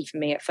tricky for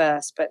me at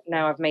first. But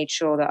now I've made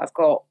sure that I've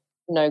got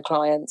no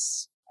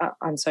clients at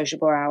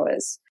unsociable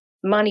hours.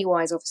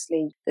 Money-wise,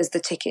 obviously, there's the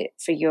ticket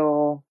for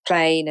your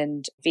plane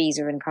and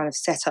visa and kind of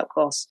setup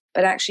costs.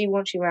 But actually,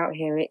 once you're out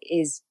here, it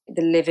is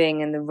the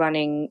living and the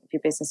running of your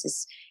business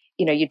is,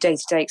 your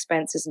day-to-day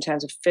expenses in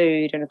terms of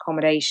food and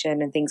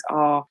accommodation and things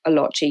are a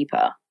lot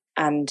cheaper.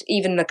 And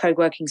even the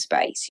co-working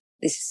space,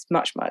 this is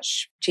much,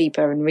 much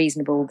cheaper and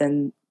reasonable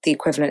than the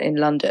equivalent in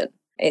London.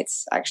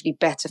 It's actually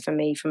better for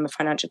me from a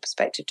financial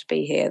perspective to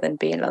be here than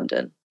be in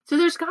London. So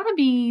there's got to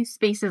be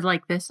spaces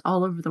like this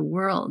all over the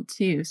world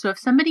too. So if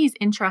somebody's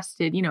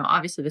interested,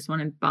 obviously this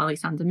one in Bali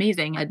sounds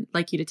amazing. I'd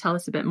like you to tell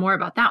us a bit more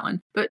about that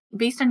one. But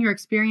based on your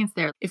experience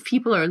there, if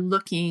people are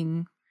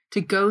looking to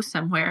go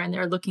somewhere and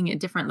they're looking at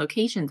different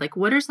locations, like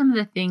what are some of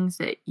the things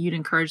that you'd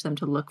encourage them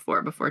to look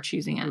for before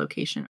choosing a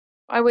location?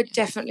 I would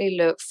definitely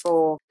look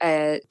for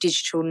a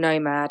digital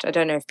nomad. I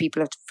don't know if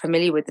people are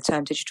familiar with the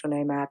term digital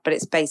nomad, but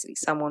it's basically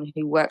someone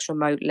who works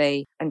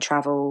remotely and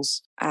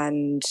travels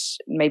and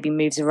maybe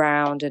moves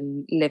around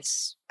and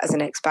lives as an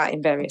expat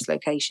in various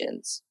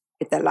locations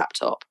with their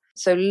laptop.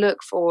 So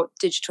look for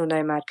digital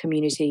nomad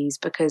communities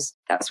because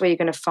that's where you're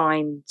going to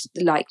find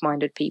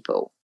like-minded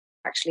people.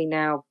 Actually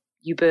now,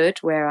 Ubud,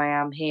 where I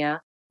am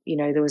here,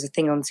 there was a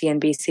thing on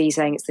CNBC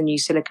saying it's the new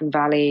Silicon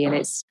Valley and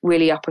it's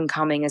really up and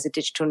coming as a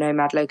digital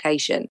nomad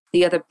location.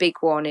 The other big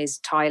one is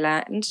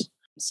Thailand.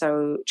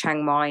 So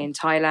Chiang Mai in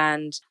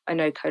Thailand. I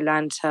know Koh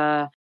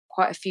Lanta,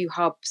 quite a few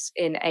hubs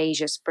in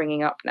Asia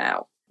springing up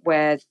now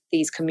where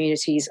these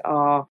communities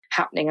are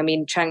happening. I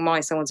mean, Chiang Mai,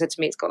 someone said to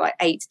me, it's got like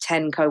 8 to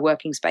 10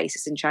 co-working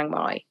spaces in Chiang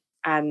Mai.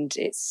 And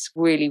it's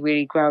really,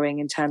 really growing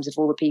in terms of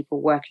all the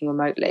people working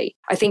remotely.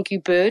 I think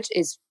Ubud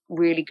is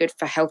really good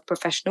for health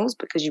professionals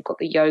because you've got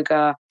the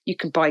yoga, you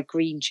can buy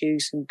green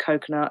juice and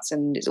coconuts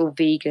and it's all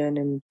vegan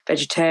and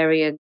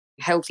vegetarian,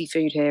 healthy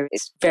food here.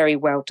 It's very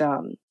well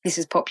done. This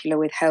is popular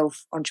with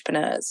health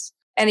entrepreneurs.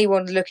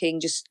 Anyone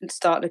looking, just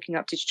start looking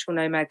up digital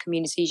nomad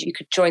communities. You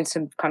could join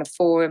some kind of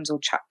forums or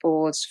chat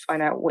boards to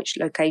find out which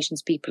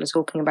locations people are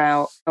talking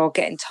about or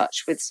get in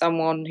touch with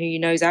someone who you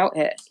know's out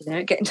here,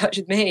 get in touch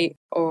with me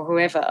or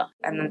whoever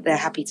and they're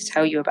happy to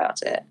tell you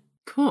about it.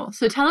 Cool.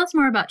 So tell us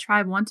more about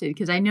Tribe Wanted,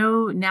 because I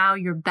know now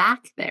you're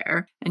back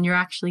there and you're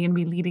actually going to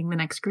be leading the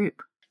next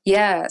group.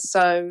 Yeah.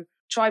 So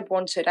Tribe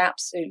Wanted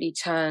absolutely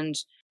turned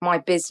my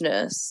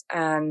business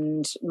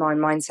and my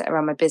mindset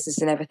around my business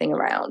and everything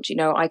around.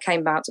 I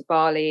came back to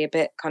Bali a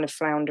bit kind of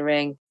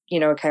floundering.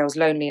 I was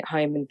lonely at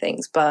home and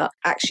things, but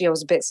actually I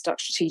was a bit stuck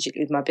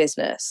strategically with my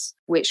business,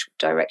 which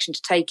direction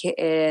to take it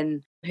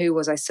in, who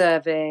was I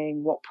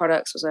serving, what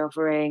products was I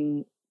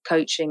offering,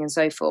 coaching and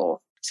so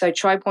forth. So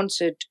Tribe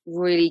Wanted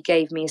really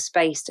gave me a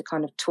space to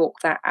kind of talk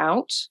that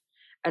out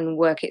and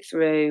work it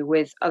through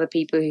with other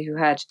people who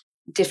had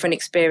different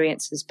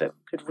experiences but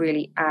could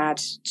really add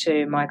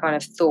to my kind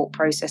of thought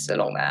process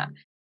along that.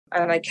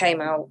 And I came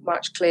out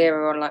much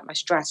clearer on like my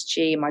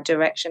strategy, my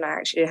direction. I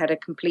actually had a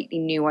completely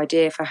new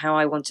idea for how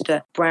I wanted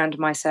to brand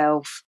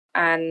myself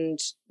and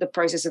the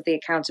process of the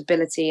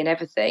accountability and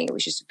everything. It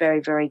was just a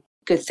very, very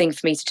good thing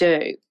for me to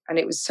do. And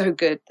it was so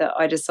good that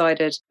I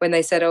decided when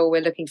they said,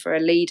 we're looking for a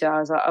leader, I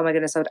was like, oh my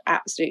goodness, I would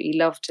absolutely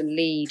love to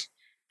lead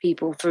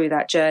people through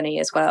that journey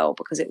as well,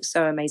 because it was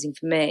so amazing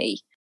for me.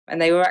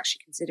 And they were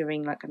actually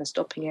considering like kind of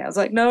stopping it. I was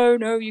like, no,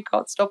 you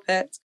can't stop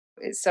it.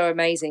 It's so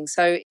amazing.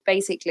 So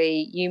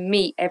basically you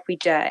meet every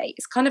day.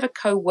 It's kind of a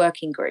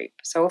co-working group.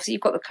 So obviously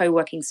you've got the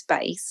co-working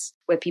space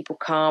where people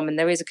come and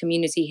there is a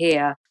community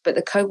here, but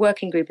the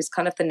co-working group is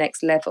kind of the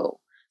next level.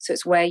 So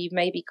it's where you've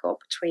maybe got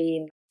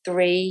between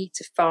 3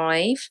 to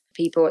 5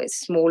 people at its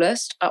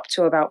smallest, up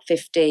to about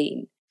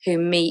 15, who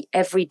meet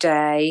every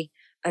day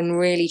and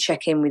really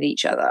check in with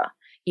each other.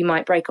 You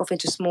might break off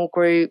into small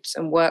groups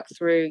and work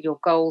through your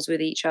goals with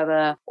each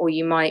other, or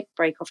you might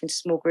break off into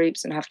small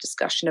groups and have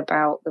discussion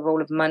about the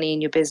role of money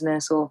in your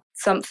business or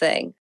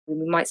something.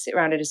 We might sit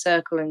around in a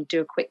circle and do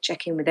a quick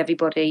check-in with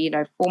everybody.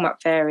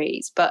 Format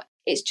varies, but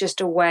it's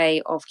just a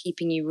way of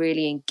keeping you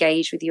really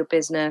engaged with your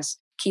business,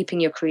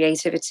 keeping your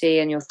creativity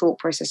and your thought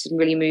processes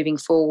really moving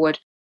forward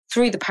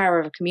through the power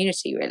of a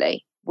community,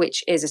 really,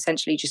 which is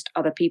essentially just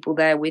other people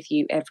there with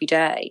you every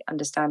day,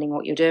 understanding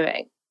what you're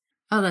doing.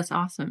 Oh, that's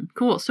awesome.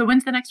 Cool. So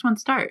when's the next one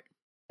start?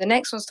 The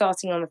next one's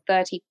starting on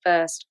the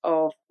 31st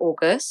of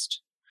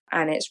August,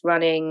 and it's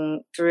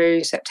running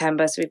through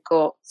September. So we've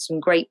got some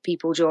great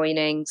people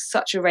joining,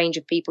 such a range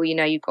of people.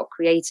 You've got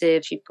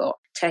creatives, you've got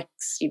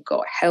techs, you've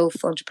got health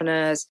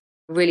entrepreneurs,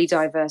 really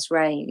diverse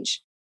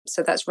range.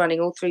 So that's running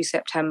all through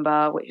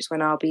September, which is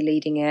when I'll be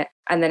leading it.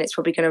 And then it's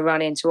probably going to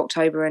run into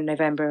October and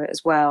November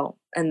as well.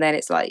 And then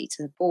it's likely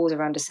to pause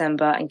around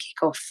December and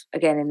kick off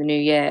again in the new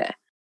year.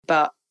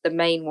 But the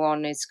main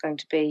one is going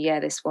to be,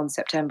 this one,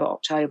 September,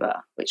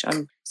 October, which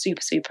I'm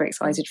super, super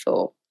excited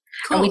for.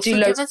 Cool. And we do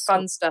loads of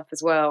fun stuff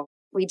as well.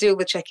 We do all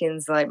the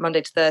check-ins like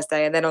Monday to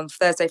Thursday. And then on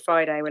Thursday,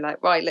 Friday, we're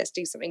like, right, let's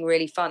do something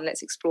really fun.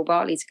 Let's explore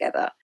Bali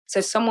together. So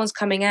if someone's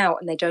coming out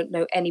and they don't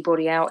know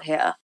anybody out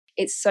here,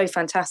 it's so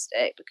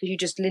fantastic because you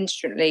just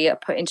instantly are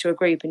put into a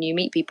group and you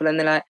meet people and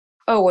they're like,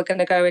 oh, we're going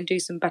to go and do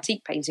some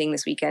batik painting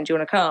this weekend. Do you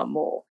want to come?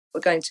 Or we're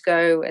going to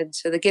go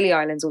into the Gili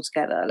Islands all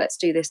together. Let's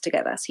do this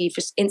together. So you've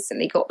just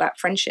instantly got that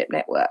friendship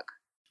network.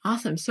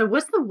 Awesome. So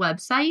what's the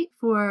website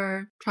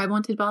for Tribe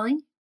Wanted Bali?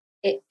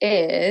 It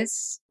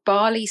is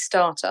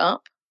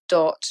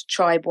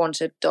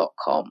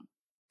balistartup.tribewanted.com.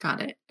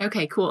 Got it.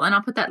 Okay, cool. And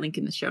I'll put that link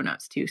in the show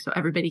notes too. So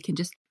everybody can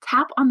just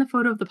tap on the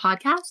photo of the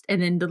podcast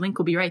and then the link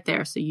will be right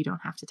there. So you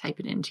don't have to type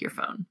it into your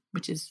phone,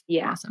 which is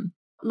awesome.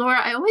 Laura,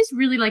 I always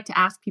really like to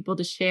ask people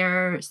to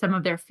share some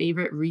of their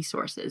favorite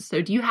resources.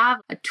 So do you have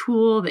a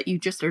tool that you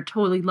just are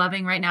totally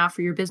loving right now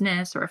for your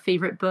business or a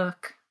favorite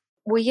book?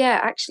 Well, yeah,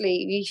 actually,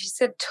 you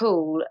said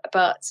tool,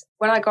 but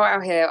when I got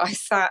out here, I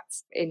sat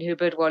in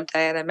Ubud one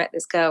day and I met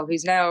this girl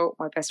who's now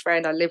my best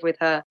friend. I live with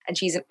her and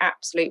she's an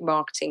absolute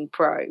marketing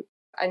pro.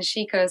 And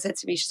she kind of said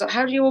to me, she's like,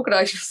 how do you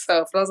organize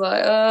yourself? And I was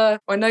like,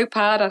 my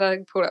notepad, I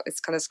don't pull out this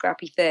kind of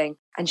scrappy thing.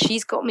 And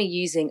she's got me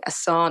using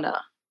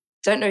Asana.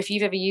 Don't know if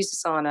you've ever used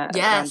Asana.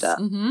 Yes.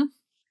 Mm-hmm.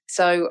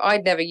 So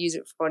I'd never used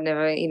it before,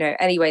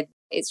 anyway,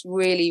 it's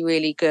really,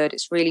 really good.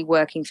 It's really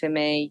working for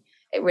me.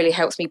 It really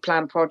helps me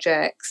plan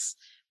projects.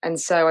 And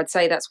so I'd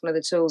say that's one of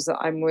the tools that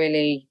I'm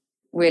really,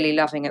 really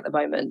loving at the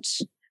moment.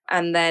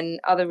 And then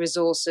other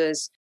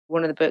resources,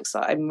 one of the books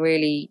that I'm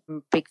really a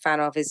big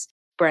fan of is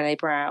Brené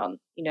Brown,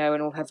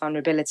 and all her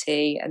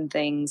vulnerability and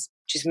things,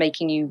 just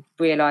making you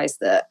realize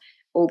that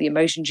all the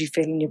emotions you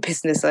feel in your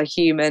business are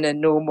human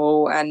and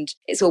normal, and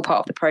it's all part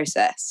of the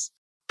process.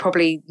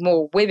 Probably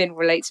more women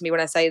relate to me when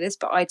I say this,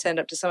 but I turned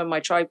up to some of my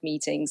tribe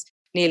meetings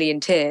nearly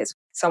in tears,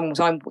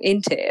 sometimes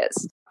in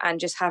tears, and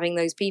just having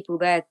those people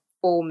there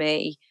for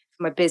me,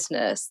 for my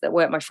business, that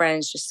weren't my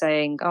friends, just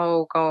saying,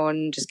 oh, go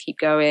on, just keep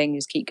going.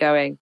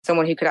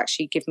 Someone who could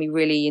actually give me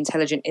really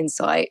intelligent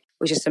insight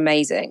was just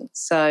amazing.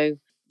 So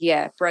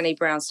yeah, Brené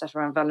Brown stuff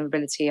around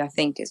vulnerability, I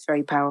think is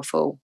very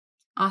powerful.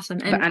 Awesome.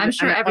 And I'm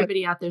sure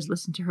everybody out there's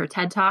listened to her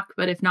TED Talk,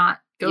 but if not,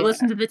 go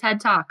listen to the TED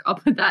Talk. I'll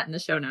put that in the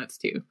show notes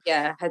too.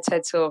 Yeah, her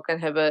TED Talk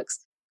and her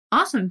books.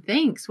 Awesome.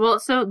 Thanks. Well,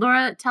 so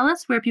Laura, tell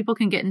us where people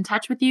can get in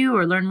touch with you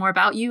or learn more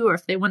about you, or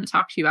if they want to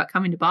talk to you about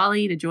coming to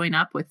Bali to join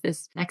up with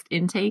this next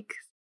intake.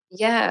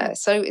 Yeah,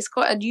 so it's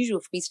quite unusual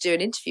for me to do an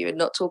interview and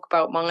not talk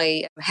about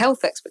my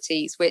health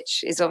expertise,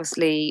 which is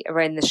obviously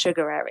around the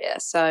sugar area.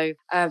 So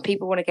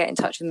people want to get in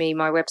touch with me.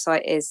 My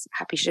website is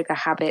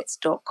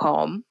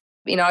happysugarhabits.com.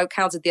 I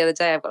counted the other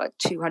day, I've got like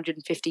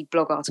 250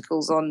 blog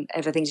articles on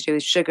everything to do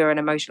with sugar and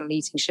emotional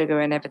eating sugar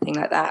and everything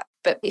like that.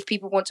 But if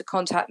people want to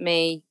contact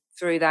me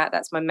through that,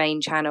 that's my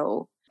main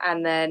channel.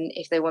 And then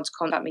if they want to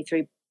contact me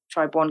through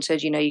Tribe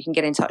Wanted, you can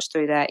get in touch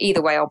through there.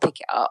 Either way, I'll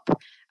pick it up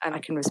and I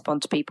can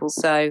respond to people.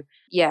 So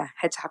yeah,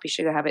 head to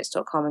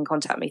happysugarhabits.com and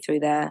contact me through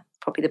there.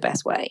 Probably the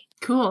best way.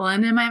 Cool.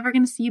 And am I ever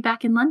going to see you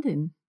back in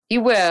London?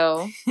 You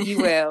will.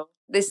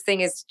 This thing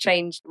has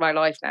changed my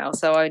life now.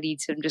 So I'm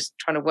just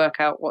trying to work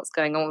out what's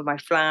going on with my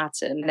flat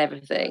and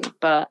everything.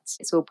 But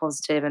it's all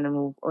positive and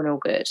all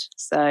good.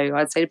 So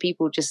I'd say to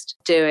people, just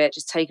do it.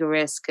 Just take a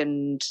risk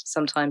and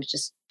sometimes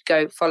just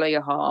go follow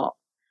your heart.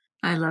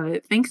 I love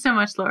it. Thanks so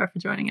much, Laura, for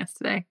joining us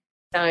today.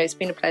 No, it's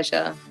been a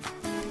pleasure.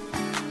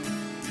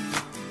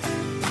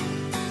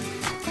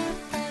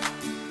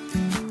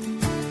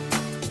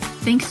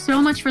 Thanks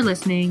so much for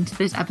listening to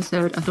this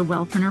episode of the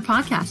Wellpreneur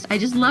podcast. I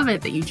just love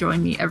it that you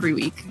join me every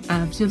week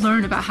to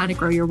learn about how to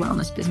grow your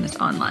wellness business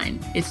online.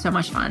 It's so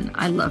much fun.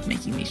 I love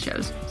making these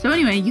shows. So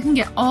anyway, you can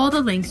get all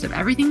the links of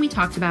everything we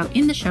talked about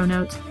in the show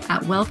notes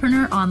at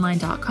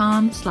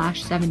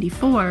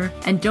wellpreneuronline.com/74.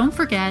 And don't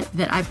forget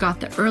that I've got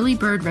the early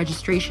bird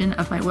registration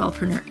of my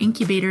Wellpreneur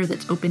incubator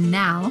that's open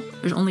now.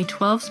 There's only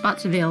 12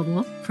 spots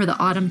available for the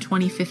autumn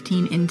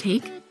 2015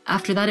 intake.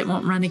 After that, it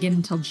won't run again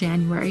until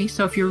January.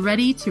 So if you're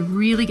ready to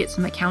really get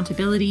some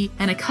accountability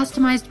and a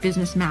customized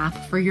business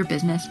map for your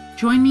business,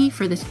 join me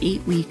for this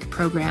 8-week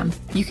program.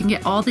 You can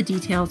get all the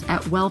details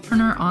at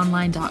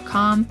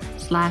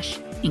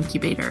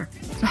wellpreneuronline.com/incubator.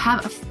 So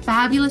have a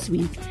fabulous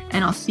week,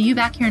 and I'll see you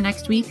back here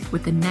next week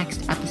with the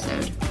next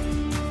episode.